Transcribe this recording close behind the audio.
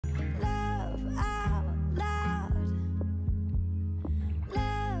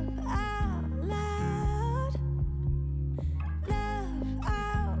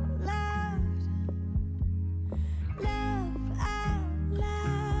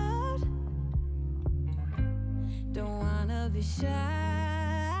be shy.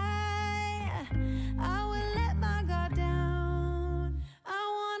 I will let my guard down.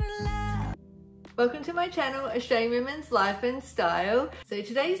 I wanna laugh. Welcome to my channel, Australian Women's Life and Style. So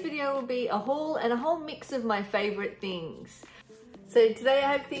today's video will be a haul and a whole mix of my favourite things. So today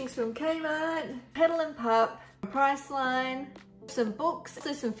I have things from Kmart, Petal Pup, Priceline, some books,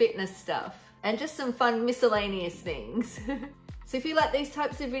 so some fitness stuff, and just some fun miscellaneous things. So if you like these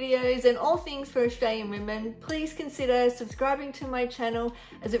types of videos and all things for Australian women, please consider subscribing to my channel,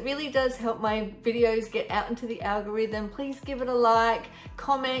 as it really does help my videos get out into the algorithm. Please give it a like,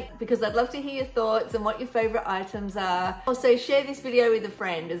 comment, because I'd love to hear your thoughts and what your favourite items are. Also share this video with a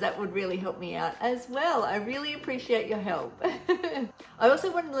friend, as that would really help me out as well. I really appreciate your help. I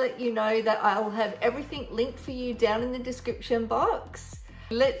also want to let you know that I'll have everything linked for you down in the description box.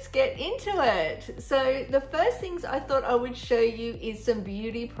 Let's get into it. So the first things I thought I would show you is some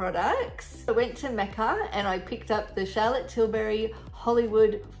beauty products. I went to Mecca and I picked up the Charlotte Tilbury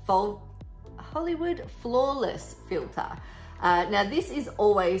Hollywood Flawless Filter. Now this is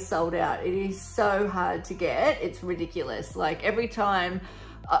always sold out. It is so hard to get. It's ridiculous. Like every time,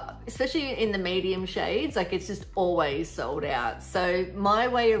 especially in the medium shades, like it's just always sold out. So my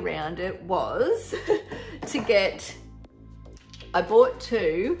way around it was to get, I bought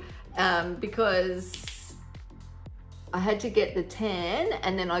two because I had to get the tan,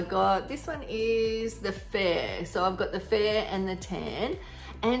 and then I got, this one is the fair. So I've got the fair and the tan,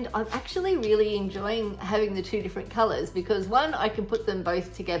 and I'm actually really enjoying having the two different colors, because one, I can put them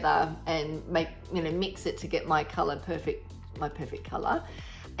both together and make, you know, mix it to get my color perfect, my perfect color.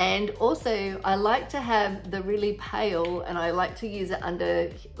 And also I like to have the really pale, and I like to use it under,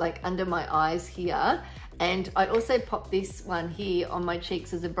 like under my eyes here. And I also pop this one here on my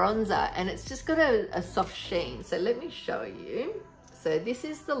cheeks as a bronzer, and it's just got a soft sheen. So let me show you. So this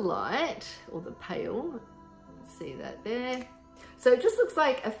is the light, or the pale. See that there? So it just looks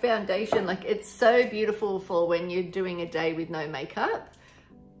like a foundation. Like it's so beautiful for when you're doing a day with no makeup.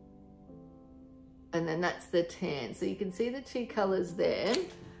 And then that's the tan. So you can see the two colors there.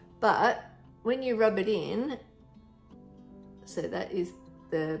 But when you rub it in, so that is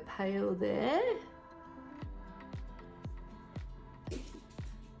the pale there.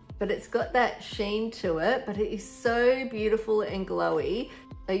 But it's got that sheen to it, but it is so beautiful and glowy.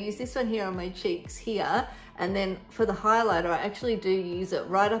 I use this one here on my cheeks here, and then for the highlighter, I actually do use it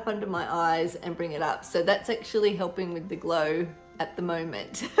right up under my eyes and bring it up. So that's actually helping with the glow at the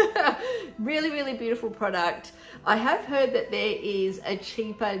moment. Really, really beautiful product. I have heard that there is a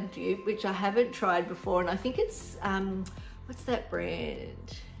cheaper dupe, which I haven't tried before, and I think it's, what's that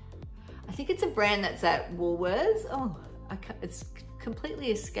brand? I think it's a brand that's at Woolworths. Oh, it's completely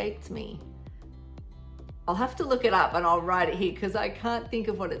escaped me. I'll have to look it up and I'll write it here, because I can't think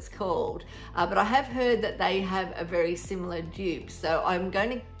of what it's called. But I have heard that they have a very similar dupe. So I'm going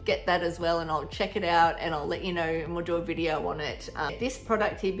to get that as well, and I'll check it out and I'll let you know, and we'll do a video on it. This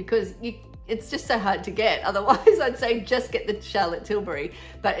product here, because it's just so hard to get. Otherwise I'd say just get the Charlotte Tilbury,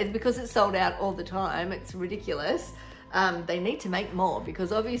 but it's because it's sold out all the time. It's ridiculous. They need to make more,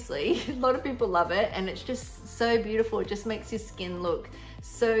 because obviously a lot of people love it, and it's just so beautiful. It just makes your skin look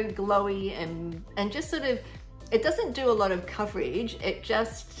so glowy, and just sort of, it doesn't do a lot of coverage, it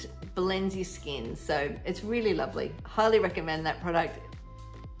just blends your skin. So it's really lovely. Highly recommend that product.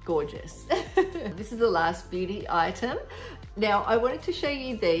 Gorgeous. This is the last beauty item. Now I wanted to show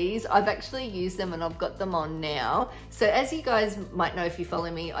you these. I've actually used them and I've got them on now. So as you guys might know if you follow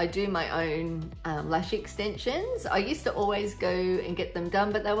me, I do my own lash extensions. I used to always go and get them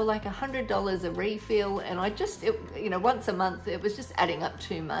done, but they were like $100 a refill, and I just, you know, once a month, it was just adding up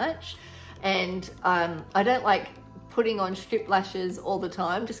too much. And I don't like putting on strip lashes all the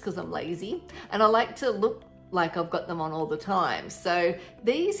time, just because I'm lazy, and I like to look like I've got them on all the time. So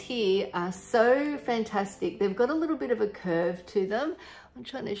these here are so fantastic. They've got a little bit of a curve to them. I'm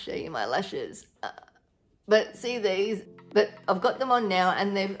trying to show you my lashes. But see these, but I've got them on now,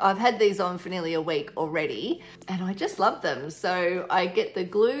 and I've had these on for nearly a week already, and I just love them. So I get the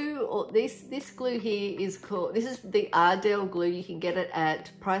glue, or this glue here is called, this is the Daril glue. You can get it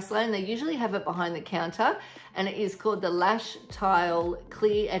at Priceline. They usually have it behind the counter, and it is called the Lash Tile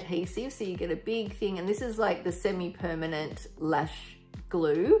Clear Adhesive. So you get a big thing, and this is like the semi-permanent lash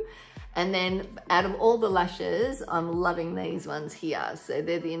glue. And then out of all the lashes, I'm loving these ones here. So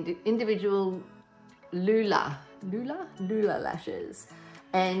they're the individual Lula lashes,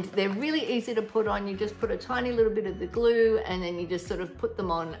 and they're really easy to put on. You just put a tiny little bit of the glue, and then you just sort of put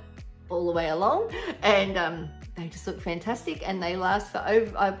them on all the way along, and they just look fantastic, and they last for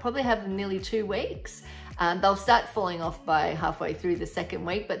over, I probably have them nearly 2 weeks. They'll start falling off by halfway through the second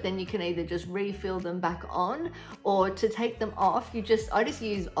week, but then you can either just refill them back on, or to take them off, I just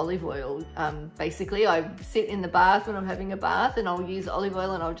use olive oil. Basically, I sit in the bath when I'm having a bath and I'll use olive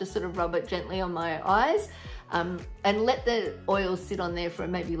oil and I'll just sort of rub it gently on my eyes. And let the oil sit on there for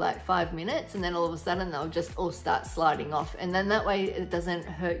maybe like 5 minutes, and then all of a sudden they'll just all start sliding off, and then that way it doesn't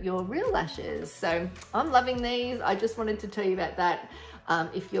hurt your real lashes. So I'm loving these. I just wanted to tell you about that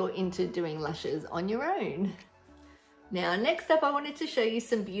if you're into doing lashes on your own. Now, next up, I wanted to show you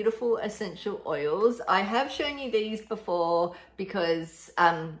some beautiful essential oils. I have shown you these before because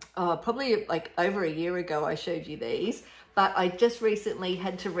probably like over a year ago I showed you these, but I just recently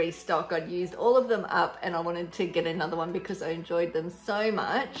had to restock. I'd used all of them up and I wanted to get another one because I enjoyed them so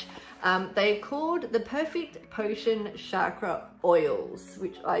much. They're called the Perfect Potion Chakra Oils,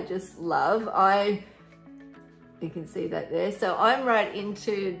 which I just love. You can see that there. So I'm right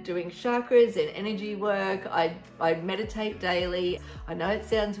into doing chakras and energy work. I meditate daily. I know it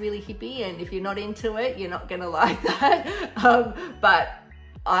sounds really hippie, and if you're not into it, you're not gonna like that. But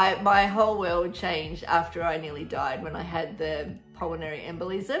my whole world changed after I nearly died when I had the pulmonary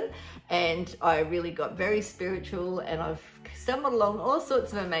embolism, and I really got very spiritual, and I've stumbled along all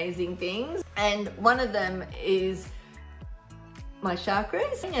sorts of amazing things, and one of them is my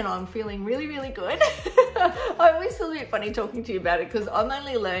chakras, and I'm feeling really, really good. I always feel a bit funny talking to you about it because I'm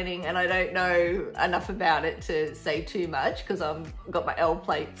only learning and I don't know enough about it to say too much because I've got my L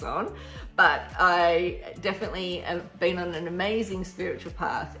plates on, but I definitely have been on an amazing spiritual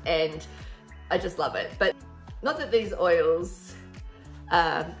path and I just love it. But not that these oils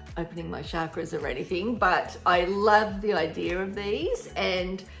are opening my chakras or anything, but I love the idea of these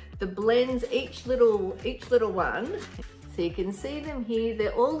and the blends, each little one. So you can see them here,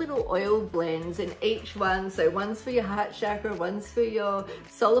 they're all little oil blends, and each one, so one's for your heart chakra, one's for your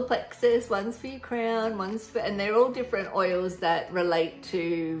solar plexus, one's for your crown, and they're all different oils that relate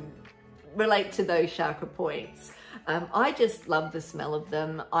to those chakra points. I just love the smell of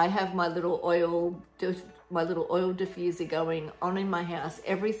them. I have my little oil diffuser going on in my house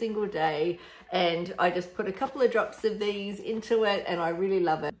every single day, and I just put a couple of drops of these into it and I really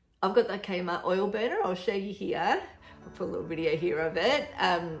love it. I've got the Kmart oil burner, I'll show you here. I'll put a little video here of it.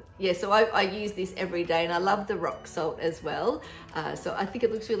 Yeah, so I use this every day, and I love the rock salt as well. So I think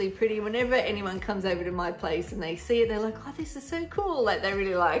it looks really pretty. Whenever anyone comes over to my place and they see it, they're like, oh, this is so cool. Like, they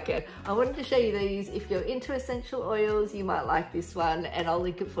really like it. I wanted to show you these. If you're into essential oils, you might like this one, and I'll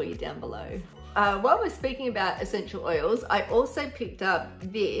link it for you down below. While we're speaking about essential oils, I also picked up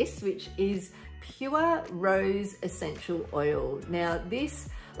this, which is Pure Rose Essential Oil. Now this,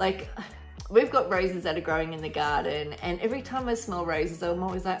 like, we've got roses that are growing in the garden, and every time I smell roses, I'm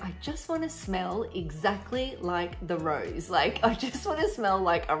always like, I just want to smell exactly like the rose. Like, I just want to smell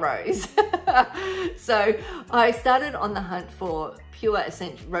like a rose. So I started on the hunt for pure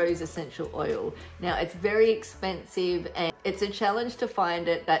rose essential oil. Now it's very expensive and it's a challenge to find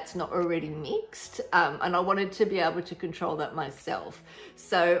it that's not already mixed, and I wanted to be able to control that myself.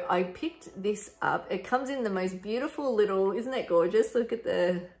 So I picked this up. It comes in the most beautiful little, isn't it gorgeous? Look at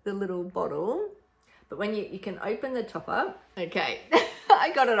the little bottle. But when you can open the top up, okay,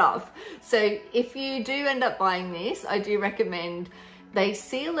 I got it off. So if you do end up buying this, I do recommend they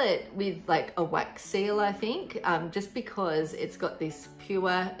seal it with like a wax seal, I think, just because it's got this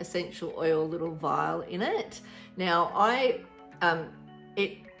pure essential oil little vial in it. Now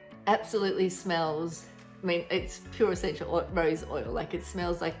it absolutely smells, I mean, it's pure essential rose oil. Like, it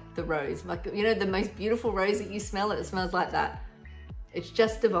smells like the rose, like, you know, the most beautiful rose that you smell, it smells like that. It's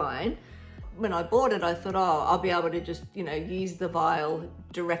just divine. When I bought it, I thought, oh, I'll be able to just, you know, use the vial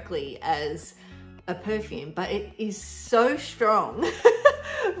directly as a perfume, but it is so strong.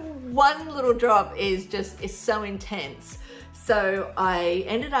 One little drop is so intense. So I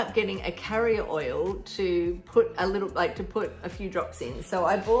ended up getting a carrier oil to put a few drops in. So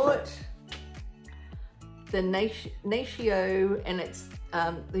I bought the Natio, and it's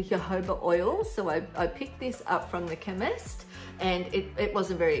the jojoba oil. So I picked this up from the chemist, and it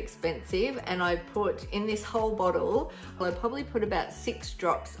wasn't very expensive, and I put in this whole bottle, I probably put about 6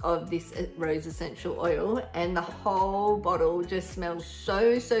 drops of this rose essential oil, and the whole bottle just smells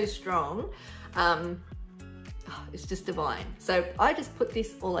so strong. It's just divine. So I just put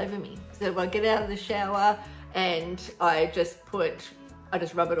this all over me. So I get out of the shower and I just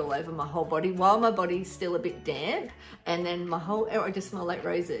rub it all over my whole body while my body's still a bit damp, and then I just smell like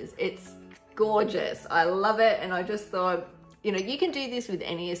roses. It's gorgeous. I love it, and I just thought, you know, you can do this with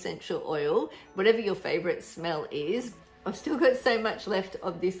any essential oil, whatever your favorite smell is. I've still got so much left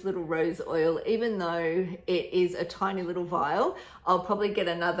of this little rose oil, even though it is a tiny little vial. I'll probably get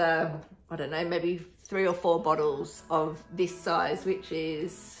another, I don't know, maybe 3 or 4 bottles of this size, which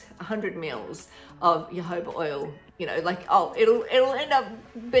is 100 mils of jojoba oil. You know, like, oh, it'll end up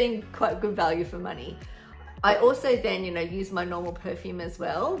being quite good value for money. I also then, you know, use my normal perfume as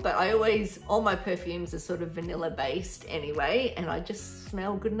well, but all my perfumes are sort of vanilla based anyway, and I just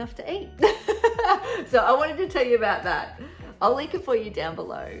smell good enough to eat. So I wanted to tell you about that. I'll link it for you down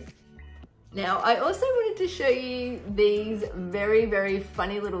below. Now, I also wanted to show you these very, very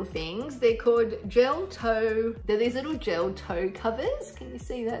funny little things. They're called gel toe. They're these little gel toe covers. Can you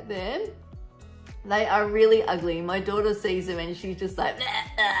see that there? They are really ugly. My daughter sees them and she's just like,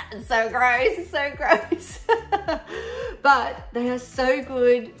 it's so gross, it's so gross. But they are so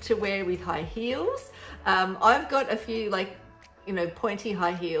good to wear with high heels. I've got a few, like, you know, pointy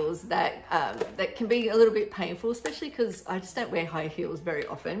high heels that that can be a little bit painful, especially because I just don't wear high heels very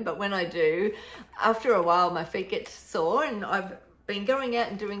often. But when I do, after a while, my feet get sore, and I've been going out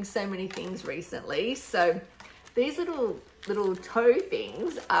and doing so many things recently. So these little toe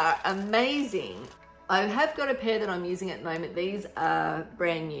things are amazing. I have got a pair that I'm using at the moment. These are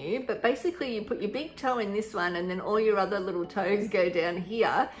brand new, but basically you put your big toe in this one and then all your other little toes go down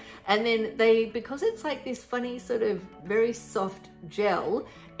here. And then because it's like this funny sort of very soft gel,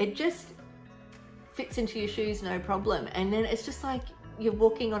 it just fits into your shoes no problem. And then it's just like you're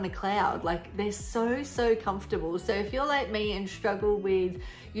walking on a cloud. Like, they're so comfortable. So if you're like me and struggle with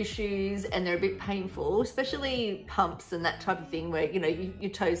your shoes and they're a bit painful, especially pumps and that type of thing where, you know,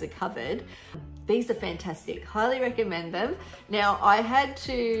 your toes are covered, these are fantastic. Highly recommend them. Now, I had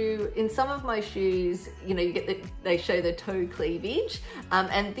to, in some of my shoes, you know, they show the toe cleavage,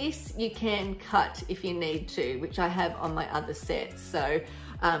 and this you can cut if you need to, which I have on my other sets. So,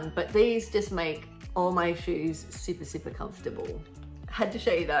 but these just make all my shoes super comfortable. Had to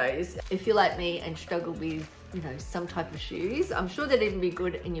show you those. If you're like me and struggle with, you know, some type of shoes, I'm sure they'd even be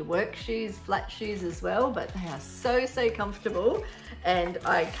good in your work shoes, flat shoes as well, but they are so comfortable and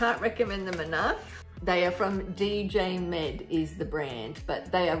I can't recommend them enough. They are from DJ Med is the brand, but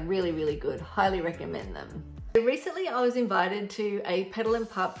they are really good. Highly recommend them. Recently I was invited to a Petal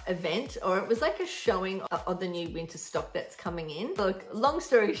Pup event, or it was like a showing of the new winter stock that's coming in. Look, long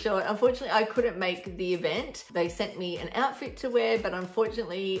story short, unfortunately I couldn't make the event. They sent me an outfit to wear, but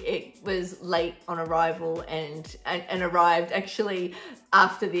unfortunately it was late on arrival and arrived actually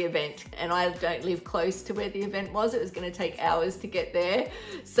after the event, and I don't live close to where the event was. It was going to take hours to get there,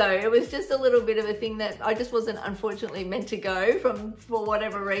 so it was just a little bit of a thing that I just wasn't unfortunately meant to go for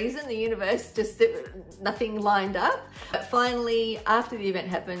whatever reason. The universe just, nothing lined up. But finally, after the event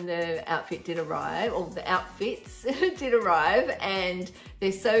happened, the outfit did arrive, or the outfits did arrive, and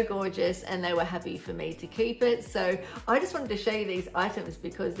they're so gorgeous and they were happy for me to keep it. So I just wanted to show you these items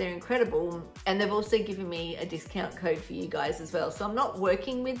because they're incredible, and they've also given me a discount code for you guys as well. So I'm not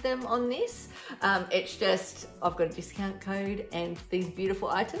working with them on this, it's just I've got a discount code and these beautiful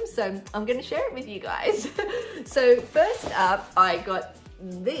items, so I'm going to share it with you guys. So first up, I got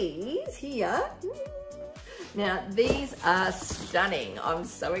these here. Now these are stunning. I'm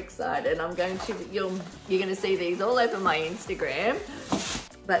so excited. You're going to see these all over my Instagram,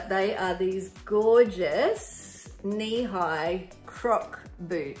 but they are these gorgeous knee-high croc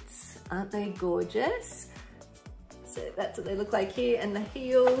boots. Aren't they gorgeous? So that's what they look like here, and the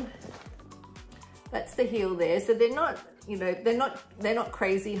heel, that's the heel there. So they're not, you know, they're not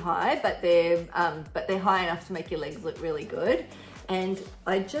crazy high, but they're high enough to make your legs look really good. And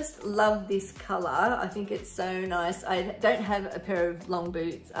I just love this color. I think it's so nice. I don't have a pair of long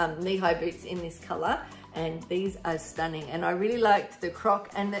boots, knee-high boots in this color, and these are stunning. And I really liked the croc,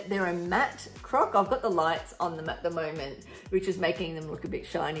 and that they're a matte croc. I've got the lights on them at the moment, which is making them look a bit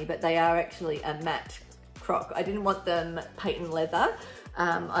shiny, but they are actually a matte croc. I didn't want them patent leather.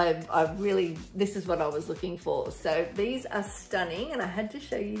 This is what I was looking for. So these are stunning, and I had to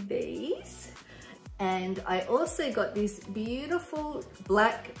show you these. And I also got this beautiful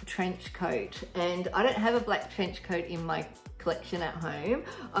black trench coat, and I don't have a black trench coat in my collection at home.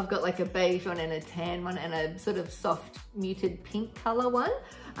 I've got like a beige one and a tan one and a sort of soft muted pink color one,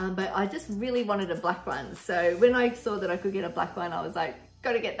 but I just really wanted a black one. So when I saw that I could get a black one, I was like,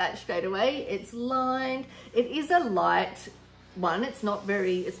 got to get that straight away. It's lined. It is a light one. It's not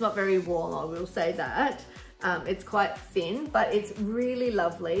very warm, I will say that. It's quite thin, but it's really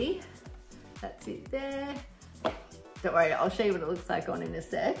lovely. That's it there. Don't worry, I'll show you what it looks like on in a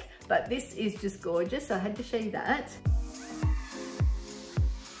sec. But this is just gorgeous, so I had to show you that.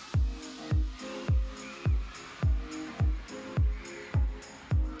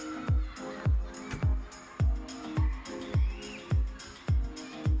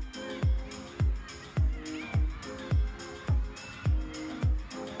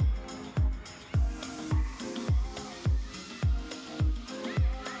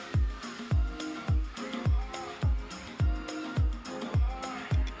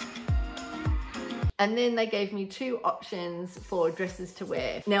 And then they gave me 2 options for dresses to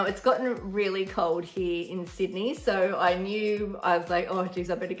wear. Now it's gotten really cold here in Sydney, so I was like, oh geez,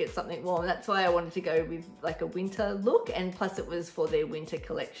 I better get something warm. That's why I wanted to go with like a winter look, and plus it was for their winter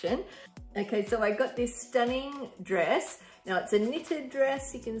collection. Okay, so I got this stunning dress. Now it's a knitted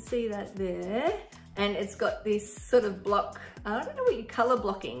dress, you can see that there. And it's got this sort of block, I don't know what you color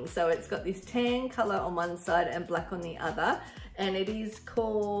blocking. So it's got this tan color on one side and black on the other. And it is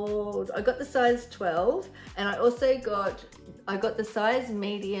called, I got the size 12, and I also got the size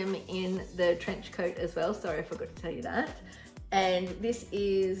medium in the trench coat as well. Sorry, I forgot to tell you that. And this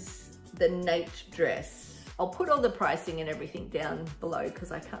is the Nate dress. I'll put all the pricing and everything down below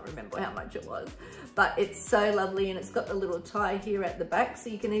because I can't remember how much it was, but it's so lovely, and it's got the little tie here at the back, so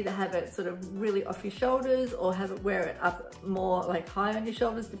you can either have it sort of really off your shoulders or have it wear it up more like high on your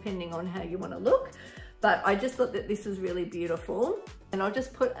shoulders, depending on how you want to look. But I just thought that this was really beautiful, and I'll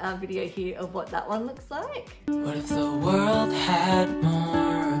just put a video here of what that one looks like. What if the world had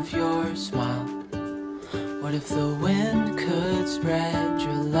more of your smile? What if the wind could spread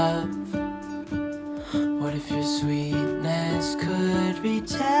your love? What if your sweetness could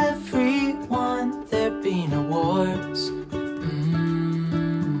reach everyone? There'd be no wars.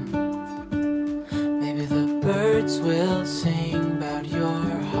 Maybe the birds will sing about your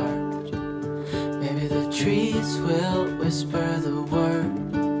heart. Maybe the trees will whisper the word.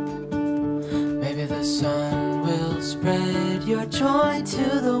 Maybe the sun will spread your joy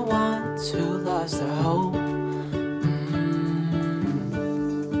to the ones who lost their hope.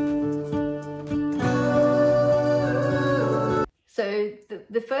 So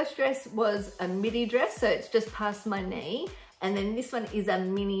the first dress was a midi dress, so it's just past my knee. And then this one is a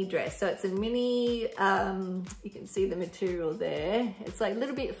mini dress. So it's a mini, you can see the material there. It's like a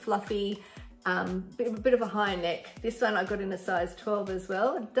little bit fluffy, bit of a high neck. This one I got in a size 12 as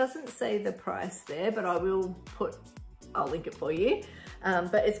well. It doesn't say the price there, but I'll link it for you.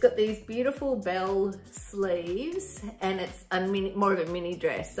 But it's got these beautiful bell sleeves, and it's more of a mini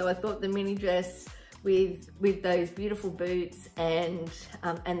dress. So I thought the mini dress with those beautiful boots and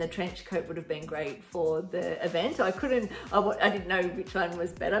the trench coat would have been great for the event. I didn't know which one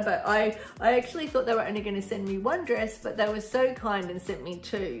was better, but I actually thought they were only going to send me 1 dress, but they were so kind and sent me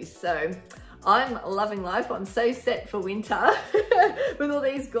 2. So I'm loving life. I'm so set for winter with all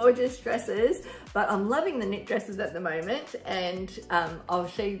these gorgeous dresses, but I'm loving the knit dresses at the moment, and I'll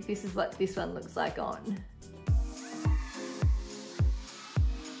show you, this is what this one looks like on.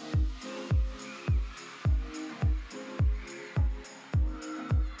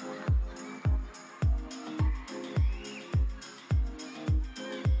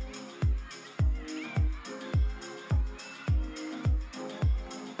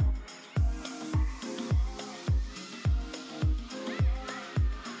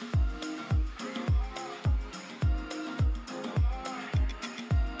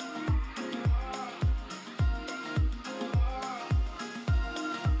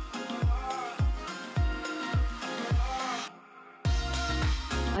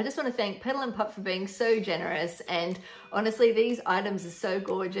 I just want to thank Petal Pup for being so generous, and honestly these items are so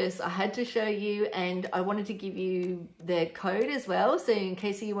gorgeous. I had to show you, and I wanted to give you their code as well, so in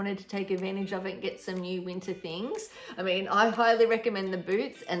case you wanted to take advantage of it and get some new winter things. I mean, I highly recommend the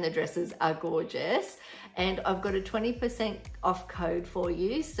boots, and the dresses are gorgeous. And I've got a 20% off code for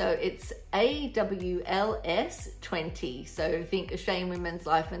you, so it's AWLS20. So think Australian Women's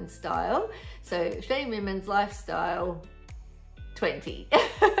Life and Style. So Australian Women's Lifestyle 20.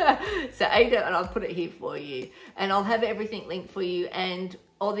 So Ada, and I'll put it here for you, and I'll have everything linked for you, and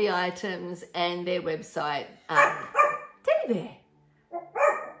all the items and their website, teddy bear,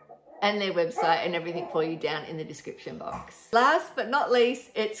 and their website and everything for you down in the description box. Last but not least,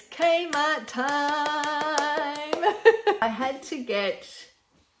 it's Kmart time. I had to get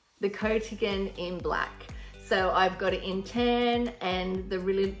the coat again in black. So I've got it in tan and the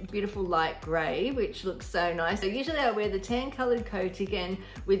really beautiful light grey, which looks so nice. So usually I wear the tan coloured coat again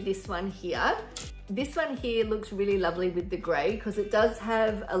with this one here. This one here looks really lovely with the grey because it does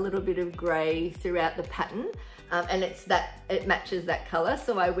have a little bit of grey throughout the pattern, and it matches that colour.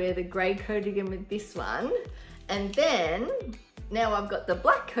 So I wear the grey coat again with this one, and then now I've got the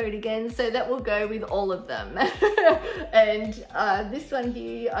black coat again, so that will go with all of them. And this one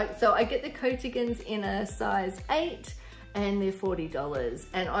here, so I get the coatigans in a size 8, and they're $40.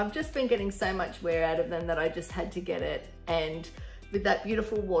 And I've just been getting so much wear out of them that I just had to get it. And with that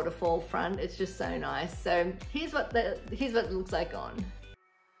beautiful waterfall front, it's just so nice. So here's what it looks like on.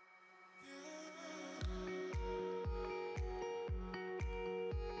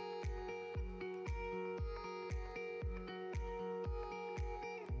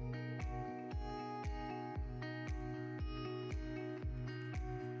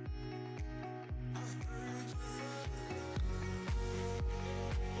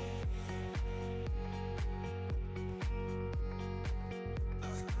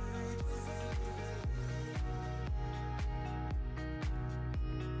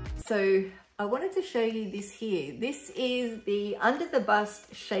 So I wanted to show you this here. This is the under the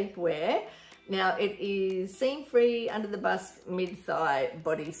bust shapewear. Now it is seam free under the bust mid-thigh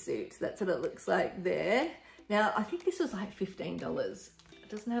bodysuit. That's what it looks like there. Now I think this was like $15. It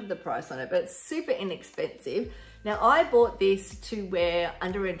doesn't have the price on it, but it's super inexpensive. Now I bought this to wear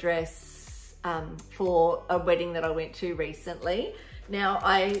under a dress for a wedding that I went to recently. Now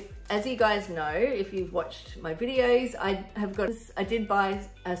as you guys know, if you've watched my videos, I did buy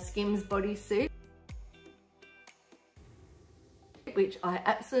a Skims bodysuit, which I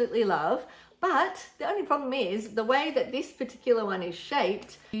absolutely love. But the only problem is the way that this particular one is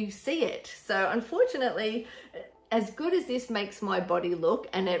shaped, you see it. So unfortunately, as good as this makes my body look,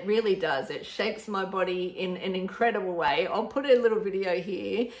 and it really does, it shapes my body in an incredible way. I'll put a little video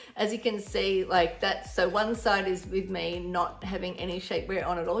here. As you can see, like that, so one side is with me not having any shapewear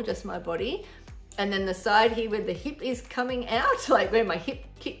on at all, just my body. And then the side here where the hip is coming out, like where my hip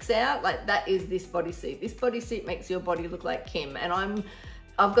kicks out, like that is this bodysuit. This bodysuit makes your body look like Kim, and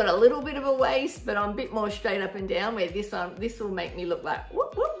I've got a little bit of a waist, but I'm a bit more straight up and down, where this will make me look like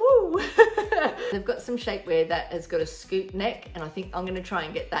whoop, whoop, woo. They've got some shapewear that has got a scoop neck, and I think I'm gonna try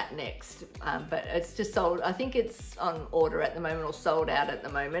and get that next. But it's just sold, I think it's on order at the moment, or sold out at the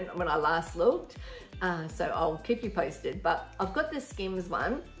moment when I last looked. So I'll keep you posted, but I've got the Skims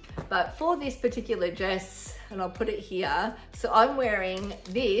one. But for this particular dress, and I'll put it here, so I'm wearing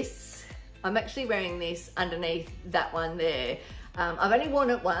this, I'm actually wearing this underneath that one there. I've only worn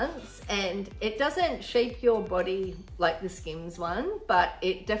it once, and it doesn't shape your body like the Skims one, but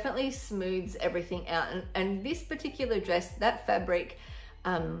it definitely smooths everything out. And this particular dress, that fabric,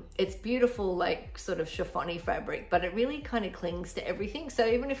 it's beautiful, like sort of chiffon-y fabric, but it really kind of clings to everything. So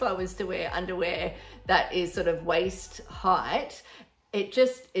even if I was to wear underwear that is sort of waist height, it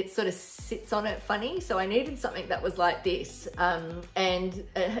sort of sits on it funny. So I needed something that was like this, and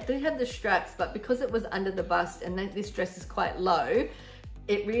it did have the straps, but because it was under the bust and this dress is quite low,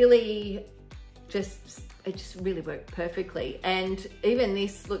 it just really worked perfectly. And even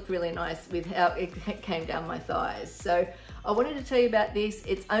this looked really nice with how it came down my thighs. So I wanted to tell you about this.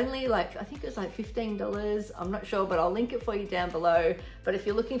 It's only like, I think it's like $15. I'm not sure, but I'll link it for you down below. But if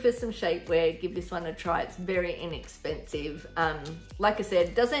you're looking for some shapewear, give this one a try. It's very inexpensive. Like I said,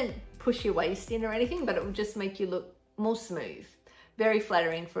 it doesn't push your waist in or anything, but it will just make you look more smooth. Very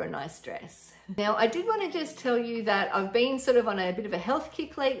flattering for a nice dress. Now, I did want to just tell you that I've been sort of on a bit of a health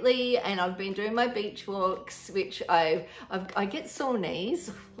kick lately, and I've been doing my beach walks, which I get sore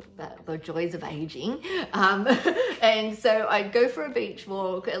knees, the joys of aging. And so I go for a beach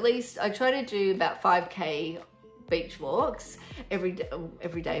walk. At least I try to do about 5K beach walks every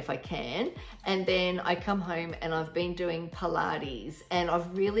day if I can. And then I come home and I've been doing Pilates, and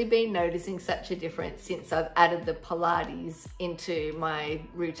I've really been noticing such a difference since I've added the Pilates into my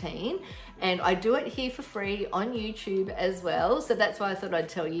routine. And I do it here for free on YouTube as well. So that's why I thought I'd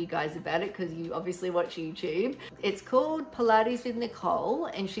tell you guys about it, because you obviously watch YouTube. It's called Pilates with Nicole,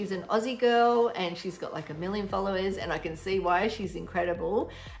 and she's an Aussie girl, and she's got like 1 million followers, and I can see why. She's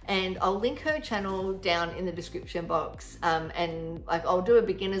incredible. And I'll link her channel down in the description box. And like I'll do a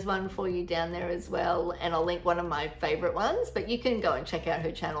beginner's one for you down there as well. And I'll link one of my favorite ones, but you can go and check out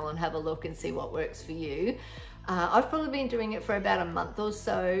her channel and have a look and see what works for you. I've probably been doing it for about a month or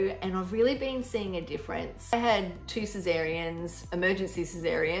so, and I've really been seeing a difference. I had 2 cesareans, emergency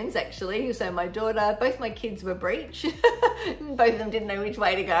cesareans actually. So my daughter, both my kids were breech. Both of them didn't know which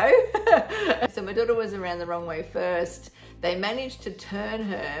way to go. So my daughter was around the wrong way first. They managed to turn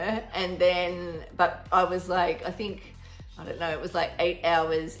her, and then, but I was like, I don't know, it was like 8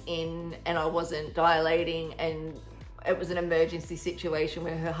 hours in, and I wasn't dilating, and it was an emergency situation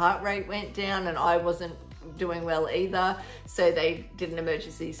where her heart rate went down and I wasn't doing well either. So they did an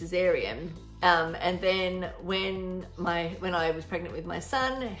emergency cesarean. And then when I was pregnant with my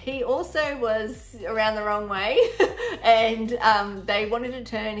son, he also was around the wrong way. And they wanted to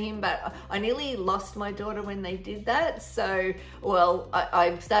turn him, but I nearly lost my daughter when they did that. So, well,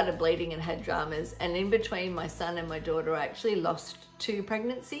 I started bleeding and had dramas. And in between my son and my daughter, I actually lost 2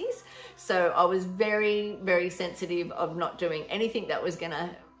 pregnancies. So I was very, very sensitive of not doing anything that was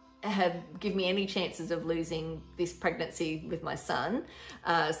gonna give me any chances of losing this pregnancy with my son.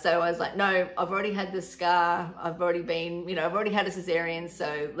 So I was like, no, I've already had the scar. I've already been, I've already had a cesarean.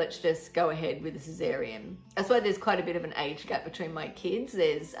 So let's just go ahead with the cesarean. That's why there's quite a bit of an age gap between my kids.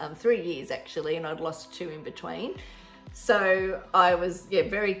 There's 3 years actually, and I'd lost 2 in between. So I was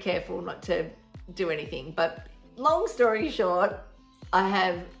very careful not to do anything. But long story short, I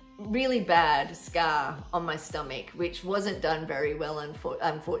have really bad scar on my stomach, which wasn't done very well,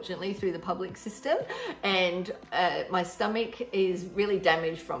 unfortunately, through the public system. And my stomach is really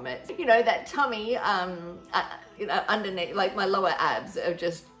damaged from it. You know, that tummy, you know, underneath, like my lower abs are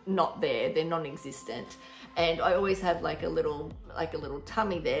just not there. They're non-existent. And I always have like a little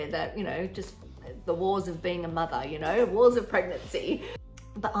tummy there that, you know, just the wars of being a mother, you know, wars of pregnancy.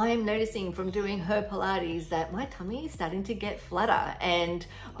 But I am noticing from doing her Pilates that my tummy is starting to get flatter, and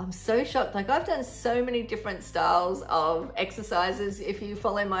I'm so shocked. Like, I've done so many different styles of exercises. If you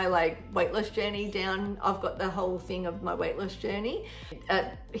follow my like weight loss journey down, I've got the whole thing of my weight loss journey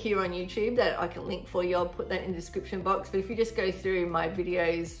here on YouTube that I can link for you. I'll put that in the description box. But if you just go through my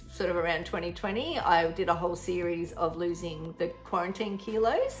videos sort of around 2020, I did a whole series of losing the quarantine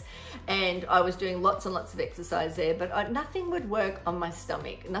kilos, and I was doing lots and lots of exercise there, but nothing would work on my stomach.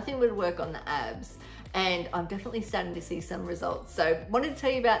 Nothing would work on the abs, and I'm definitely starting to see some results. So wanted to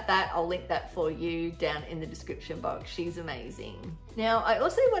tell you about that. I'll link that for you down in the description box. She's amazing. Now, I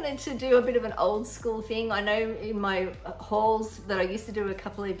also wanted to do a bit of an old school thing. I know in my hauls that I used to do a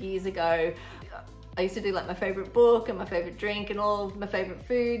couple of years ago, I used to do like my favorite book and my favorite drink and all of my favorite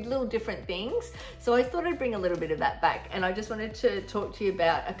food, little different things. So I thought I'd bring a little bit of that back, and I just wanted to talk to you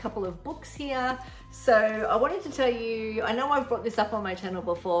about a couple of books here. So I wanted to tell you, I know I've brought this up on my channel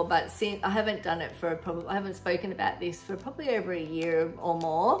before, but I haven't done it for I haven't spoken about this for probably over a year or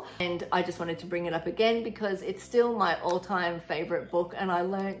more. And I just wanted to bring it up again because it's still my all-time favorite book, and I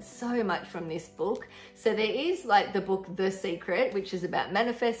learned so much from this book. So there is like the book The Secret, which is about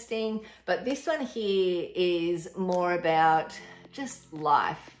manifesting, but this one here is more about just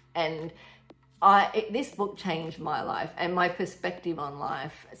life. And this book changed my life and my perspective on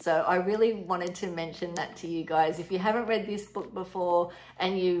life. So I really wanted to mention that to you guys. If you haven't read this book before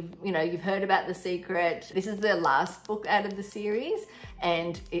and you've heard about The Secret, this is the last book out of the series,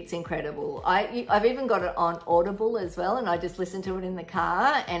 and it's incredible. I've even got it on Audible as well, and I just listen to it in the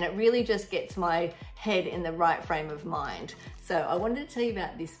car, and it really just gets my head in the right frame of mind. So I wanted to tell you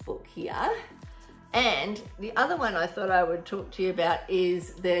about this book here. And the other one I thought I would talk to you about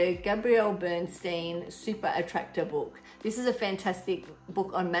is the Gabrielle Bernstein Super Attractor book. This is a fantastic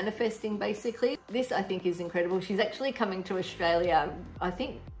book on manifesting, basically. This I think is incredible. She's actually coming to Australia, I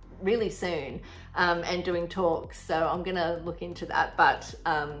think, really soon, and doing talks, so I'm gonna look into that. But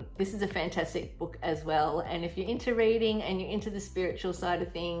this is a fantastic book as well, and if you're into reading and you're into the spiritual side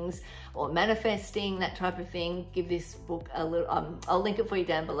of things or manifesting, that type of thing, give this book a little I'll link it for you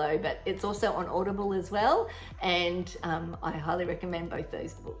down below, but it's also on Audible as well, and I highly recommend both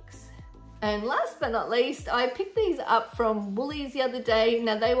those books. And last but not least, I picked these up from Woolies the other day.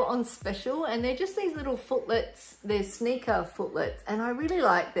 Now, they were on special, and they're just these little footlets. They're sneaker footlets, and I really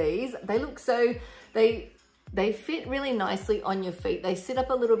like these. They look so, they fit really nicely on your feet. They sit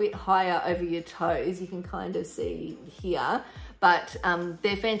up a little bit higher over your toes. You can kind of see here, but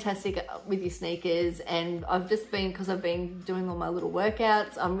they're fantastic with your sneakers. And I've just been, because I've been doing all my little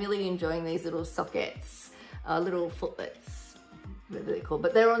workouts, I'm really enjoying these little sockets, little footlets. Whatever they're called,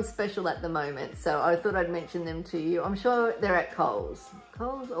 but they're on special at the moment, so I thought I'd mention them to you. I'm sure they're at Coles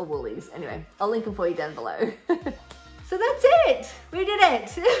or Woolies. Anyway, I'll link them for you down below. So that's it, we did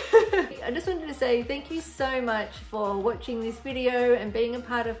it. I just wanted to say thank you so much for watching this video and being a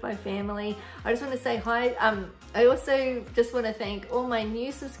part of my family. I just want to say hi. I also just want to thank all my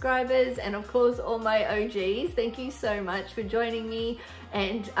new subscribers, and of course all my OGs. Thank you so much for joining me.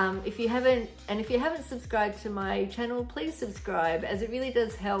 And if you haven't subscribed to my channel, please subscribe, as it really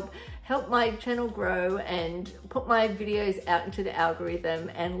does help my channel grow and put my videos out into the algorithm.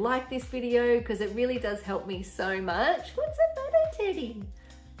 And like this video, because it really does help me so much. What's the matter, Teddy?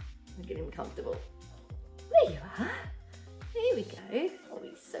 I'm getting comfortable. There you are. There we go. Oh,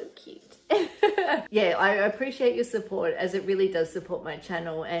 he's so cute. Yeah, I appreciate your support, as it really does support my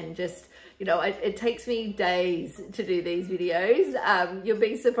channel, and just, you know, it takes me days to do these videos. You'll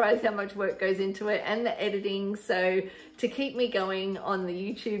be surprised how much work goes into it, and the editing. So to keep me going on the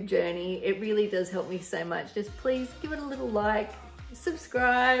YouTube journey, it really does help me so much. Just please give it a little like,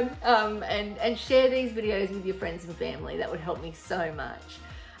 subscribe, and share these videos with your friends and family. That would help me so much.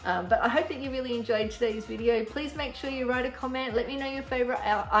 But I hope that you really enjoyed today's video. Please make sure you write a comment. Let me know your favorite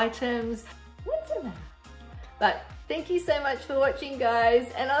items. What's the matter? But thank you so much for watching,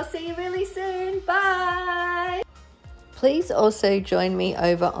 guys, and I'll see you really soon. Bye. Please also join me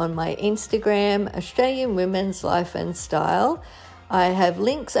over on my Instagram, Australian Women's Life and Style. I have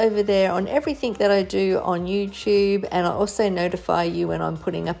links over there on everything that I do on YouTube, and I also notify you when I'm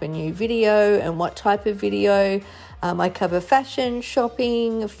putting up a new video and what type of video. I cover fashion,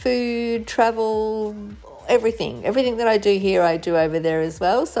 shopping, food, travel, everything that I do here, I do over there as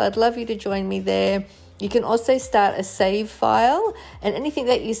well. So I'd love you to join me there. You can also start a save file, and anything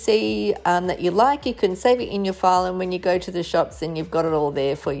that you see that you like, you can save it in your file, and when you go to the shops, then you've got it all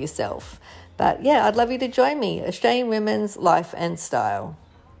there for yourself. But yeah, I'd love you to join me. Australian Women's Life and Style.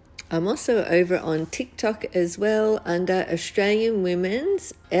 I'm also over on TikTok as well under Australian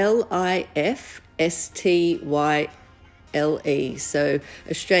Women's LIFSTYLE. So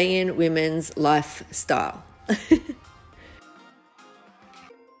Australian Women's Lifestyle.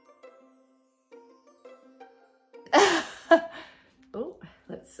 Oh,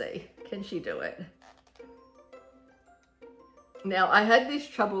 let's see. Can she do it? Now I had this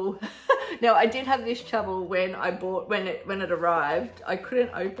trouble. Now I did have this trouble when I bought when it arrived. I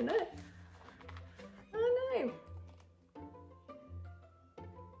couldn't open it. Oh no.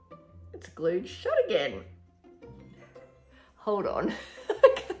 It's glued shut again. Hold on. I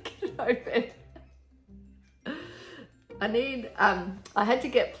can't get it open. I need I had to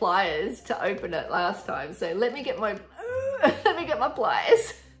get pliers to open it last time. So let me get my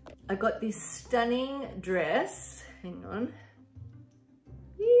pliers. I got this stunning dress. Hang on.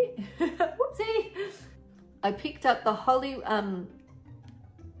 Whoopsie. I picked up the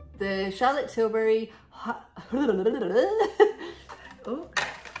the Charlotte Tilbury oh,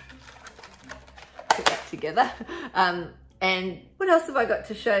 put that together. And what else have I got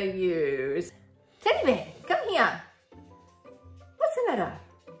to show you? Teddy bear, come here. What's the matter?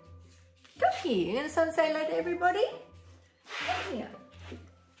 Come here. You gonna say hello to everybody? Come here.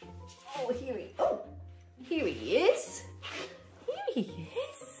 Oh, here he is. Here he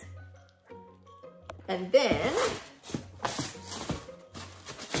is. And then,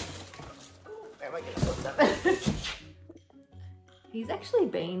 where am I going to put them? He's actually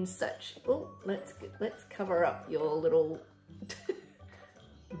been such. Oh, let's cover up your little.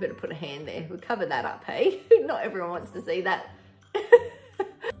 You better put a hand there. We'll cover that up, hey? Not everyone wants to see that.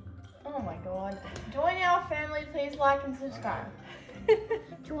 Oh my god! Join our family, please like and subscribe.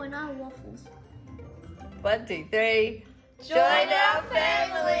 Join our waffles. 1, 2, 3. Join our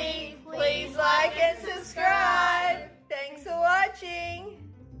family. Please like and subscribe. Thanks for watching.